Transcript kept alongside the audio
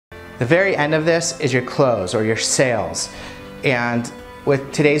The very end of this is your close or your sales. And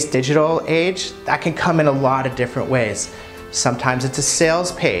with today's digital age, that can come in a lot of different ways. Sometimes it's a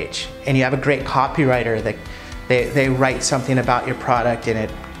sales page and you have a great copywriter that they write something about your product and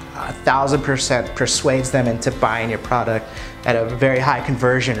it 1000% persuades them into buying your product at a very high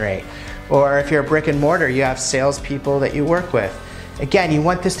conversion rate. Or if you're a brick and mortar, you have salespeople that you work with. Again, you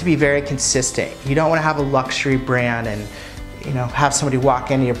want this to be very consistent. You don't want to have a luxury brand and have somebody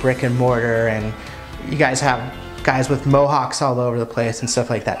walk into your brick and mortar and you guys have guys with mohawks all over the place and stuff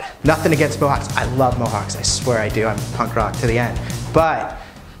like that. Nothing against mohawks. I love mohawks. I swear I do. I'm punk rock to the end. But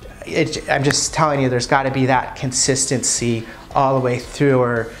I'm just telling you, there's got to be that consistency all the way through,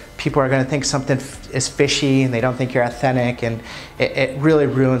 or people are going to think something is fishy and they don't think you're authentic, and it really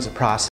ruins the process.